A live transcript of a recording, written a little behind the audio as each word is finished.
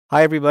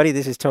Hi, everybody.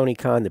 This is Tony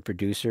Khan, the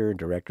producer and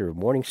director of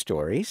Morning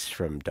Stories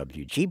from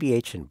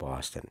WGBH in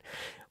Boston.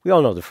 We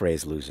all know the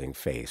phrase losing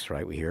face,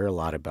 right? We hear a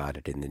lot about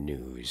it in the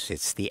news.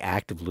 It's the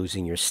act of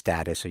losing your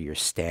status or your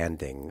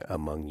standing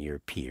among your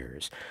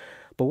peers.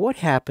 But what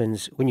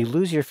happens when you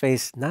lose your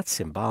face, not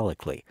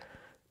symbolically,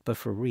 but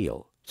for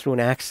real, through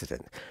an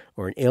accident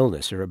or an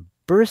illness or a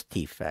birth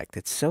defect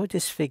that's so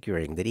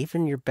disfiguring that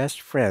even your best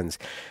friends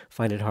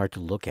find it hard to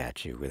look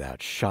at you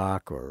without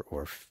shock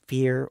or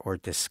fear or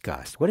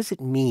disgust? What does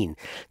it mean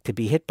to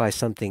be hit by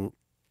something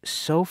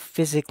so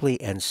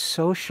physically and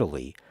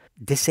socially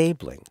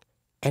disabling?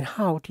 And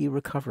how do you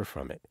recover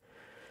from it?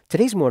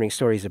 Today's morning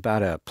story is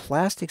about a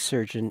plastic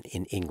surgeon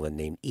in England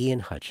named Ian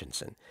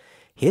Hutchinson,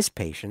 his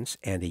patients,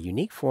 and a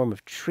unique form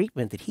of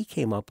treatment that he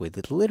came up with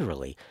that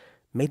literally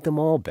made them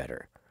all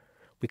better.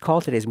 We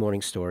call today's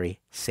morning story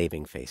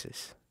Saving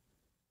Faces.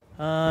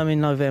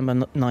 In November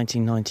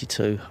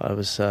 1992, I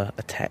was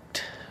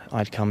attacked.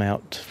 I'd come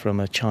out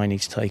from a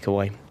Chinese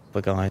takeaway.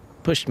 The guy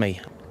pushed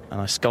me, and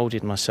I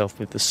scalded myself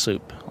with the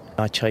soup.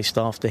 I chased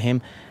after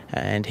him,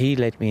 and he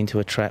led me into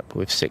a trap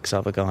with 6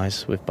 other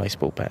guys with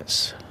baseball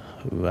bats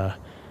who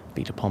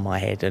beat upon my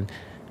head and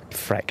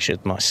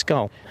fractured my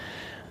skull.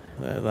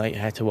 They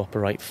had to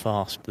operate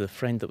fast. The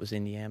friend that was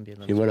in the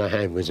ambulance... See, what I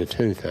had was a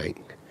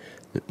toothache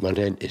that my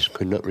dentist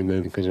could not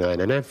remove because I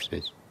had an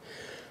abscess.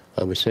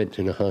 I was sent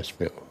to the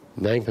hospital.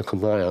 They took a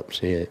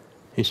biopsy it.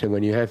 He said,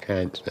 well, you have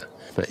cancer,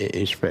 but it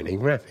is spreading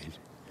rapid.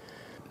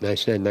 They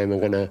said they were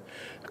going to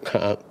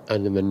cut up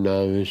under the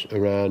nose,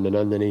 around and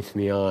underneath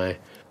the eye,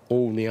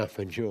 all the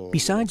upper jaw.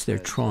 Besides their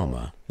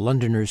trauma,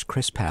 Londoners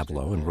Chris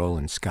Pablo and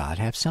Roland Scott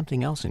have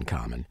something else in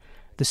common.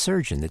 The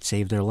surgeon that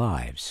saved their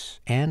lives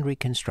and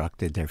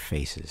reconstructed their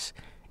faces,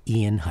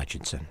 Ian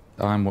Hutchinson.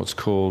 I'm what's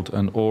called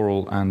an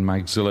oral and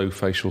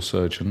maxillofacial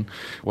surgeon.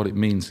 What it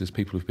means is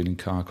people who've been in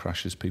car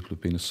crashes, people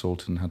who've been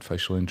assaulted and had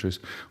facial injuries,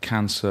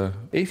 cancer.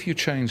 If you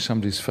change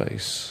somebody's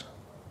face,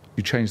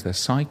 you change their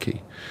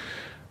psyche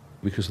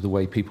because of the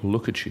way people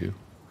look at you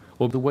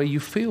or the way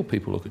you feel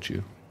people look at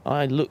you.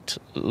 I looked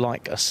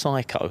like a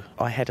psycho.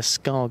 I had a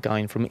scar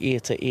going from ear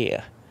to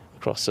ear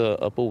across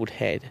a bald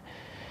head,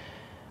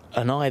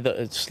 an eye that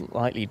had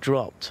slightly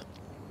dropped,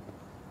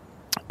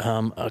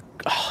 a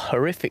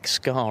horrific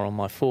scar on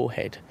my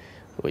forehead,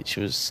 which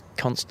was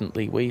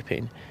constantly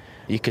weeping.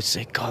 You could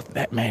say, God,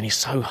 that man is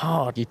so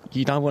hard.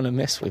 You don't want to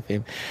mess with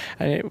him.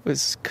 And it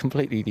was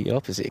completely the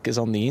opposite, because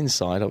on the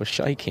inside I was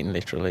shaking,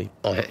 literally.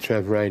 I had to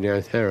have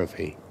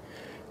radiotherapy,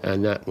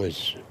 and that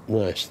was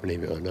worse,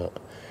 believe it or not.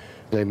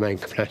 They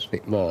make a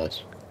plastic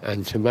mask,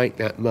 and to make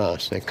that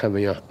mask, they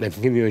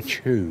give you a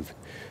tube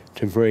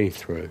to breathe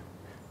through,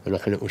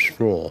 like a little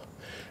straw,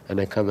 and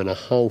they cover the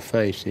whole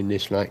face in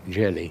this like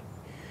jelly,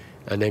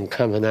 and then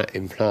cover that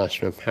in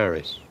plaster of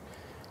Paris.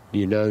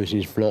 Your nose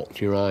is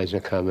blocked, your eyes are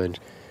covered,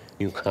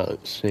 you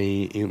can't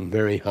see, it's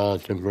very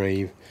hard to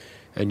breathe,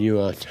 and you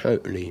are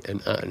totally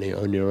and utterly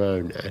on your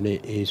own, and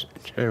it is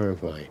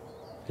terrifying.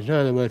 There's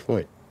no other word for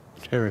it.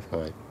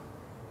 Terrifying.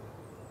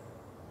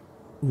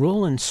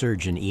 Roland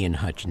surgeon Ian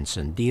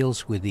Hutchinson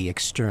deals with the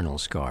external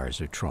scars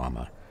of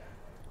trauma.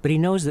 But he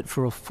knows that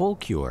for a full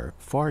cure,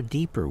 far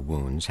deeper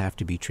wounds have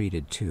to be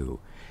treated too.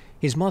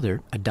 His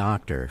mother, a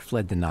doctor,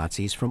 fled the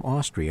Nazis from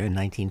Austria in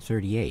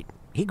 1938.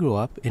 He grew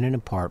up in an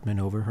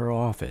apartment over her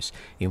office,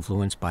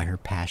 influenced by her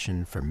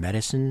passion for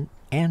medicine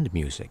and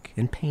music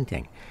and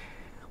painting.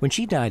 When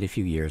she died a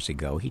few years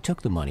ago, he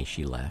took the money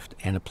she left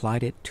and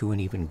applied it to an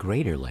even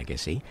greater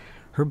legacy,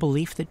 her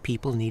belief that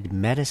people need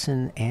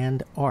medicine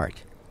and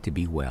art to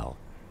be well.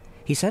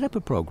 He set up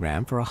a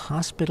program for a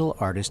hospital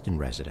artist in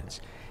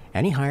residence,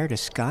 and he hired a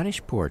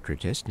Scottish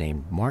portraitist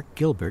named Mark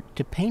Gilbert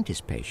to paint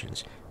his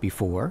patients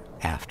before,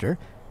 after,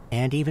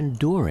 and even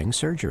during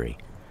surgery.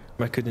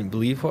 I couldn't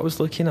believe what I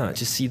was looking at.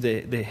 To see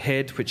the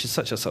head, which is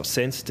such a sort of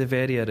sensitive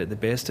area at the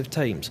best of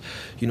times,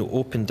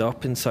 opened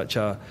up in such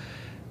a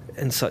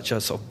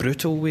sort of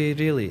brutal way,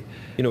 really.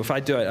 If I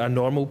do a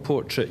normal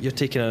portrait, you're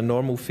taking a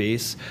normal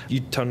face, you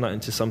turn that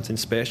into something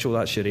special,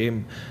 that's your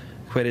aim.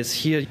 Whereas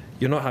here,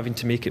 you're not having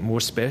to make it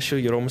more special,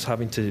 you're almost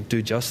having to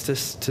do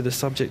justice to the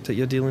subject that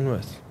you're dealing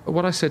with.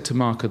 What I said to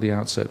Mark at the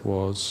outset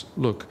was,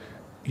 look,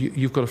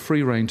 you've got a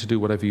free rein to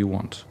do whatever you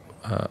want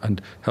and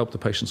help the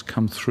patients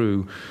come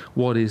through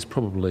what is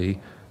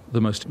probably the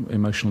most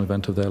emotional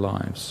event of their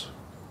lives.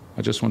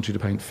 I just want you to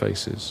paint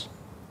faces.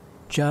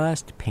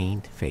 Just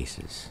paint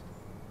faces.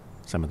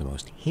 Some of the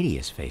most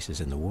hideous faces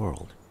in the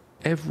world.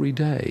 Every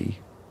day,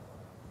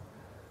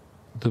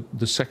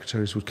 the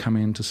secretaries would come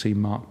in to see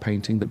Mark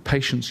painting. The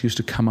patients used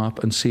to come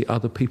up and see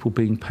other people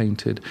being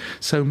painted.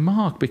 So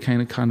Mark became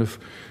a kind of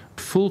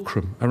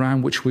fulcrum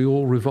around which we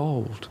all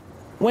revolved.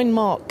 When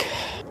Mark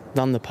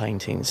done the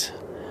paintings,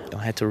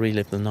 I had to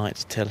relive the night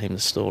to tell him the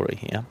story,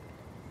 yeah?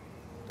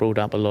 Brought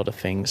up a lot of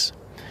things.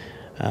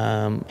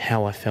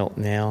 How I felt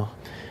now.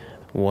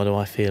 What do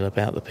I feel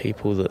about the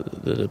people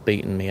that have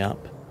beaten me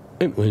up?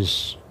 It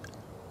was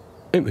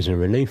a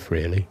relief,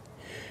 really.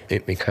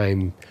 It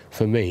became,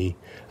 for me,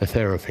 a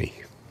therapy.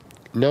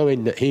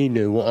 Knowing that he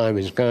knew what I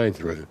was going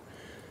through,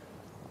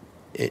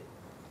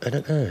 I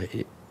don't know,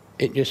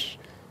 it just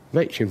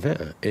makes you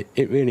better.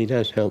 It really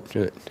does help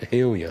to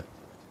heal you.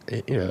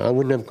 I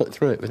wouldn't have got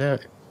through it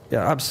without it.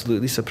 Yeah,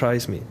 absolutely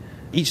surprised me.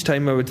 Each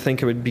time I would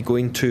think I would be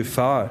going too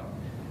far,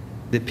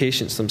 the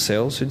patients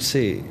themselves would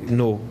say,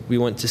 no, we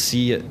want to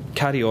see it,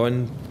 carry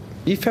on.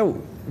 He felt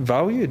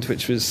valued,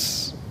 which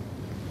was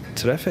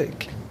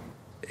terrific.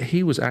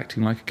 He was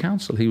acting like a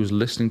counsellor. He was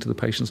listening to the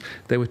patients.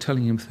 They were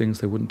telling him things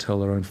they wouldn't tell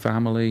their own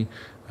family,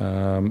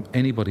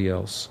 anybody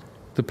else.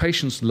 The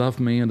patients love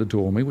me and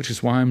adore me, which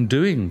is why I'm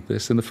doing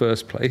this in the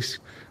first place.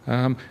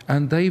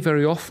 And they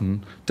very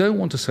often don't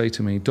want to say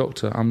to me,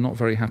 Doctor, I'm not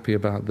very happy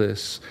about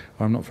this,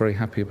 or I'm not very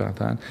happy about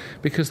that,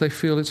 because they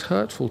feel it's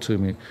hurtful to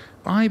me.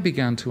 I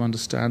began to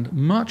understand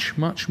much,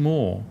 much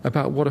more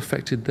about what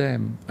affected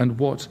them and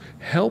what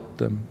helped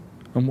them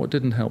and what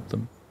didn't help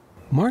them.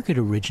 Mark had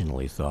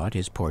originally thought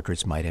his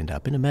portraits might end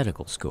up in a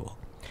medical school,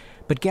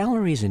 but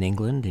galleries in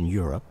England and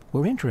Europe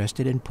were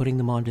interested in putting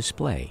them on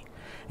display.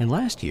 And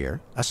last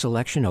year, a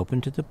selection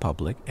opened to the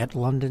public at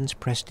London's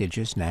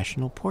prestigious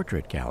National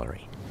Portrait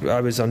Gallery. I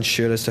was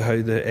unsure as to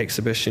how the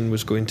exhibition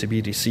was going to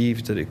be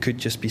received, that it could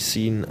just be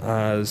seen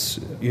as,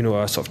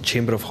 a sort of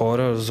chamber of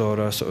horrors or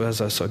as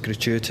a sort of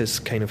gratuitous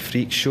kind of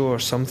freak show or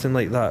something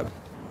like that.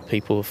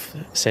 People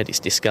have said it's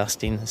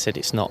disgusting, said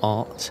it's not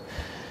art.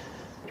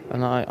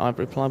 And I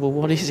replied, well,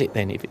 what is it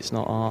then if it's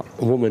not art?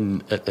 A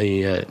woman at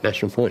the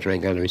National Portrait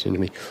Gallery said to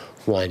me,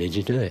 why did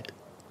you do it?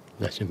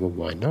 And I said, well,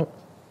 why not?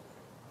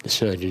 The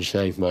surgeon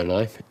saved my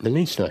life. The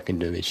least I can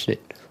do is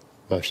sit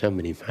while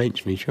somebody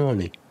paints me,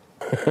 surely.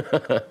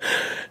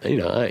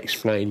 I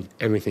explained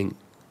everything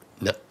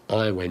that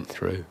I went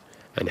through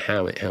and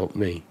how it helped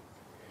me.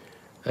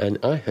 And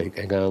I think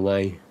I go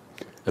away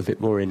a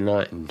bit more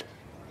enlightened.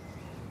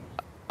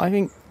 I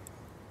think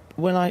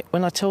when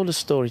I tell the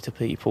story to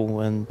people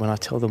and when I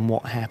tell them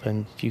what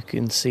happened, you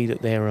can see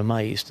that they're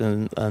amazed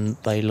and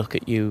they look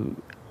at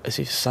you as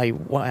if to say,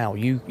 wow,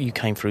 you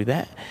came through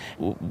that.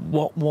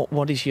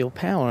 What is your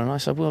power? And I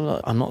said, well,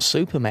 look, I'm not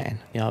Superman.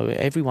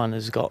 Everyone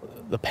has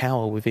got the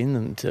power within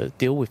them to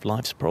deal with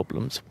life's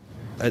problems.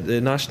 At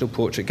the National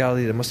Portrait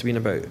Gallery, there must have been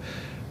about,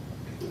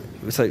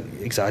 without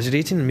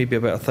exaggerating, maybe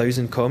about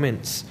 1,000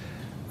 comments,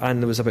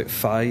 and there was about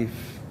 5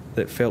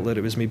 that felt that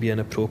it was maybe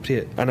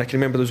inappropriate. And I can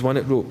remember there was one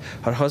that wrote,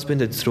 her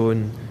husband had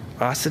thrown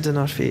acid in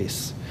her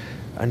face,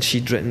 and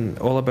she'd written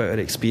all about her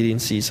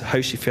experiences, how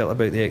she felt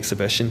about the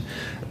exhibition.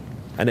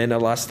 And then her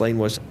last line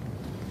was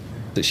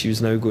that she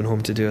was now going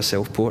home to do a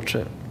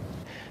self-portrait.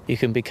 You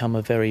can become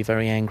a very,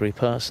 very angry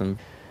person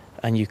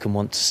and you can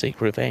want to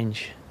seek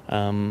revenge.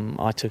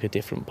 I took a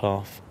different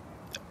path.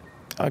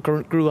 I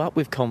grew up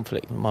with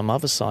conflict. My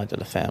mother's side of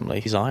the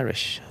family is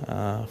Irish,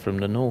 from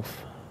the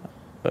north.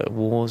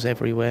 Wars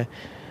everywhere.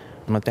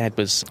 My dad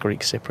was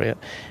Greek Cypriot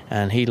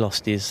and he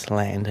lost his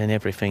land and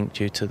everything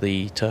due to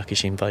the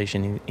Turkish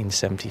invasion in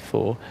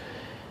 1974.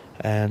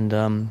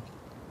 And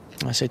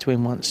I said to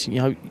him once,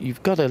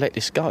 you've got to let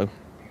this go.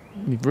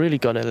 You've really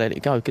got to let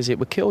it go because it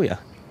will kill you.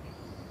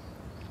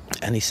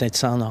 And he said,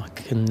 son, I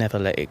can never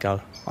let it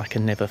go. I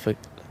can never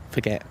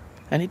forget.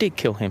 And it did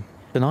kill him.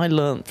 And I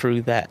learnt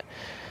through that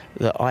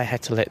I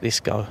had to let this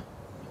go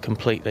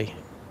completely.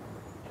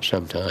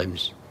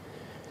 Sometimes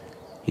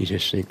you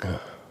just think,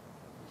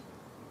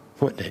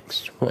 what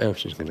next? What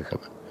else is going to come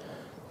up?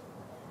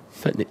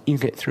 But you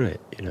get through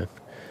it,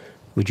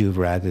 Would you have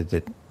rather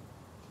that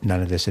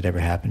none of this had ever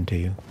happened to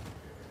you?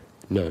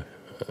 No.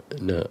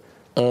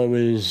 I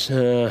was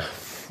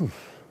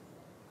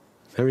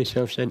very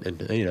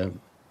self-centered,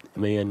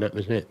 me and that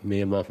was it,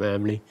 me and my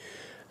family.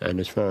 And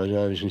as far as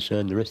I was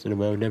concerned, the rest of the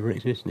world never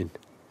existed.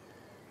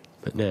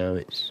 But now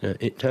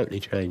it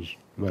totally changed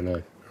my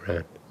life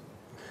around.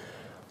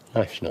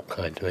 Life's not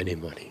kind to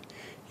anybody.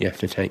 You have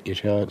to take your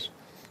chance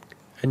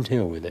and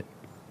deal with it.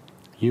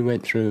 You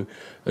went through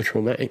a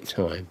traumatic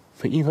time,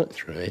 but you got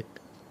through it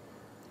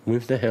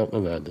with the help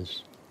of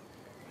others.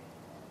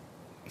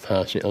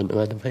 Pass it on to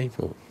other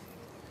people.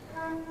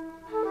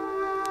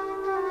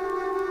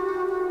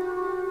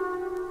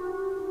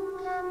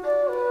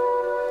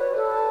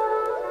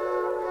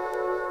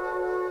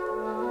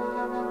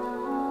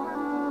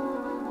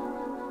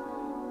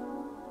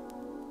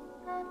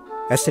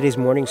 That's today's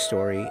morning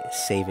story,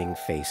 Saving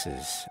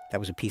Faces. That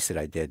was a piece that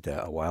I did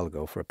a while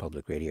ago for a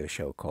public radio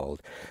show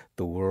called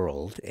The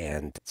World,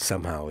 and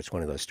somehow it's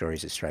one of those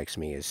stories that strikes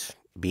me as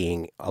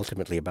being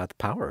ultimately about the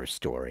power of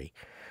story.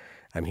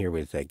 I'm here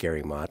with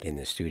Gary Mott in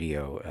the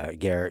studio.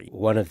 Gary,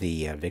 one of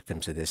the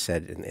victims of this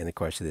said in the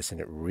course of this, and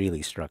it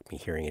really struck me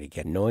hearing it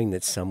again, knowing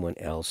that someone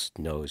else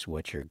knows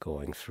what you're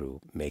going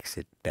through makes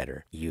it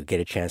better. You get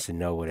a chance to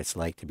know what it's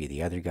like to be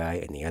the other guy,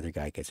 and the other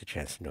guy gets a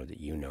chance to know that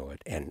you know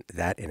it. And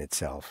that in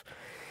itself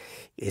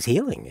is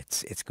healing.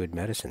 It's good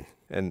medicine.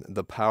 And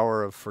the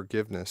power of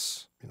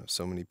forgiveness.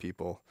 So many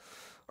people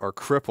are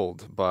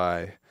crippled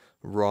by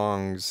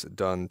wrongs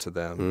done to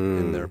them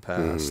in their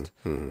past.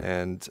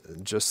 And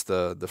just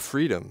the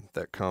freedom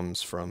that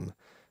comes from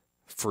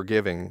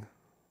forgiving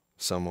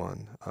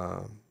someone,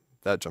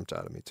 that jumped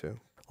out at me too.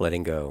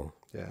 Letting go.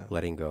 Yeah.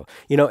 Letting go.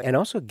 You know, and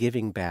also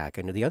giving back.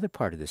 And the other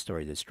part of the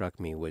story that struck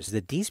me was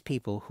that these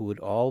people who had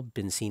all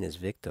been seen as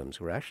victims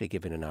were actually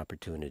given an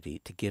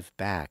opportunity to give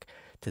back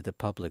to the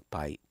public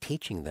by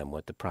teaching them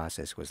what the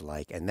process was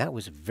like. And that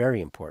was a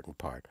very important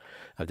part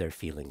of their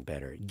feeling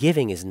better.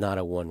 Giving is not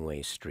a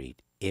one-way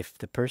street. If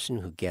the person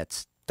who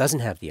gets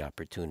doesn't have the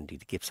opportunity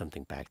to give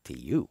something back to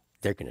you,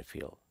 they're going to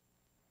feel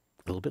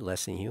a little bit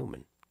less than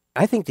human.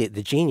 I think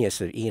the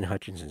genius of Ian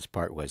Hutchinson's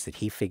part was that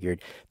he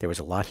figured there was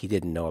a lot he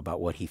didn't know about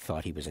what he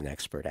thought he was an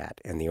expert at,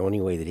 and the only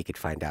way that he could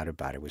find out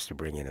about it was to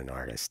bring in an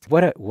artist.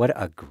 What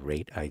a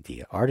great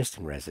idea. Artist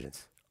in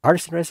residence.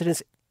 Artist in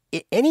residence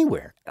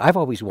anywhere. I've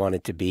always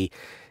wanted to be,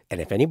 and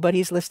if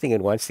anybody's listening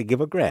and wants to give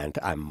a grant,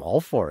 I'm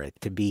all for it,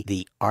 to be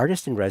the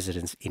artist in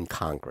residence in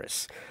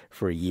Congress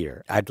for a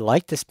year. I'd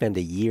like to spend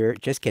a year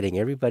just getting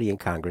everybody in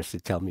Congress to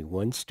tell me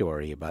one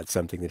story about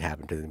something that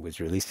happened to them that was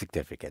really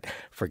significant.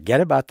 Forget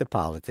about the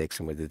politics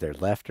and whether they're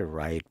left or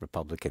right,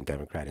 Republican,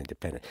 Democrat,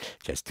 Independent.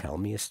 Just tell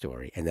me a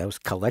story. And those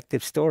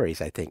collective stories,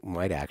 I think,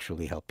 might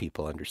actually help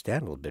people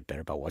understand a little bit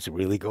better about what's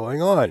really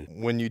going on.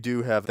 When you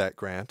do have that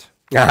grant,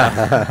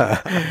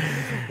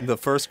 the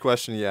first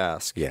question you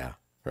ask, Yeah,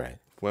 right.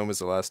 when was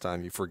the last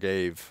time you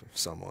forgave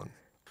someone?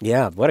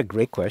 Yeah, what a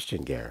great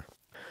question, Gare.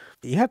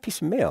 You have a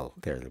piece of mail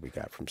there that we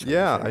got from someone.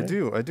 Yeah, is that right?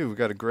 I do. We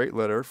got a great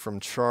letter from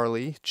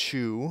Charlie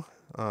Chu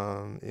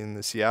in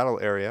the Seattle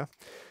area.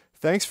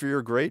 Thanks for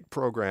your great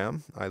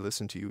program. I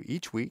listen to you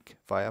each week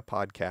via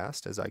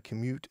podcast as I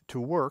commute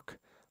to work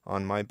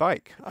on my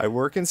bike. I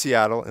work in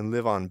Seattle and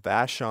live on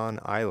Vashon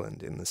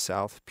Island in the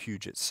South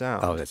Puget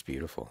Sound. Oh, that's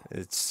beautiful.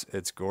 It's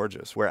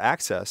gorgeous, where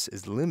access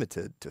is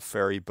limited to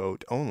ferry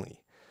boat only.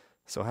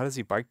 So how does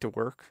he bike to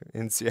work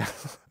in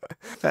Seattle?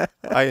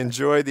 I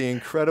enjoy the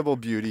incredible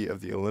beauty of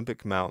the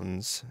Olympic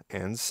Mountains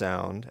and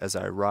Sound as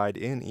I ride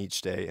in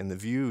each day, and the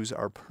views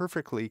are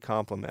perfectly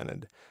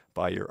complemented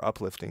by your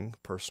uplifting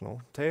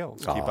personal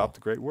tales. Keep up the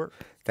great work.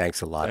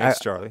 Thanks a lot. Thanks,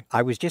 Charlie.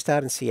 I was just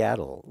out in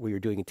Seattle. We were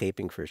doing a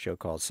taping for a show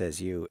called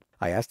Says You.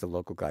 I asked a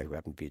local guy who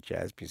happened to be a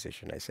jazz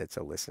musician, I said,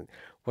 so listen,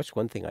 what's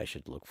one thing I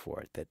should look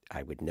for that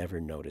I would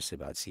never notice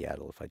about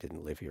Seattle if I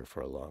didn't live here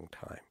for a long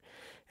time?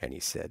 And he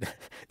said,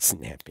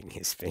 snapping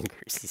his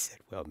fingers, he said,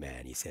 well,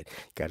 man, he said, you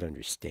got to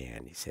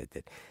understand, he said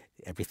that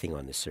everything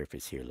on the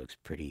surface here looks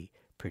pretty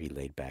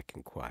laid back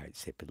and quiet. He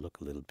said, but look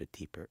a little bit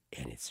deeper,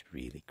 and it's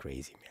really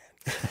crazy, man.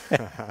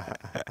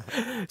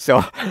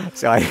 So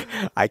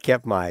I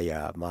kept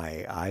my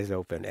my eyes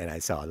open, and I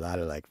saw a lot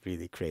of like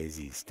really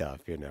crazy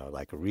stuff, you know,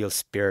 like a real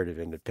spirit of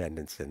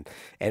independence and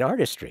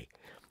artistry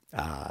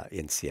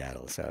in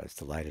Seattle. So I was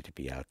delighted to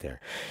be out there.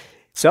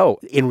 So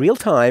in real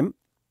time,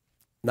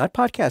 not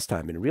podcast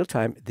time, in real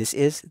time, this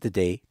is the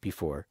day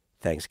before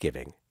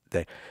Thanksgiving,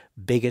 the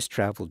biggest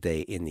travel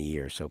day in the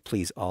year. So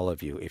please, all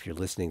of you, if you're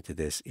listening to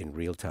this in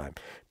real time,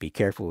 be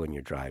careful when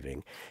you're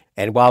driving.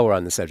 And while we're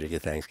on the subject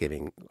of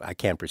Thanksgiving, I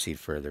can't proceed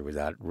further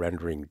without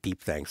rendering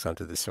deep thanks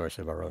unto the source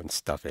of our own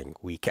stuffing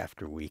week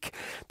after week,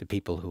 the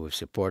people who have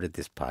supported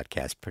this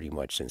podcast pretty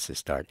much since the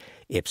start.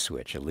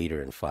 Ipswitch, a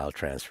leader in file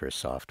transfer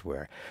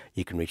software.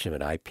 You can reach them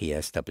at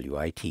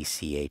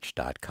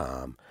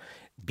ipswitch.com.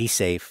 Be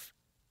safe.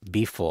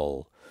 Be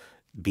full,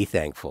 be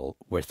thankful.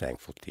 We're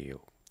thankful to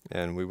you.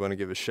 And we want to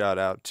give a shout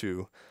out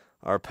to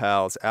our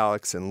pals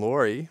Alex and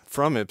Lori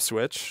from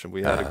Ipswitch.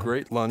 We had a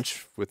great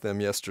lunch with them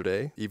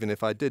yesterday, even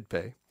if I did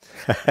pay.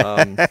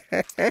 And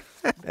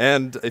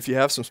if you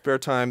have some spare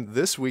time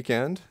this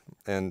weekend,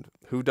 and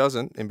who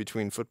doesn't in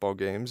between football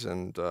games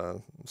and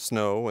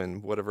snow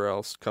and whatever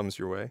else comes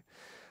your way,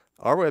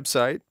 our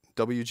website,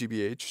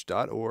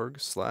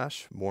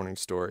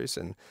 wgbh.org/morningstories,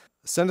 and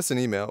send us an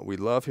email. We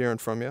love hearing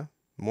from you.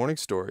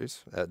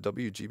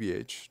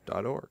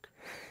 morningstories@wgbh.org.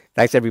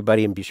 Thanks,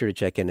 everybody, and be sure to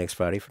check in next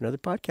Friday for another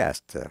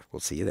podcast.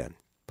 We'll see you then.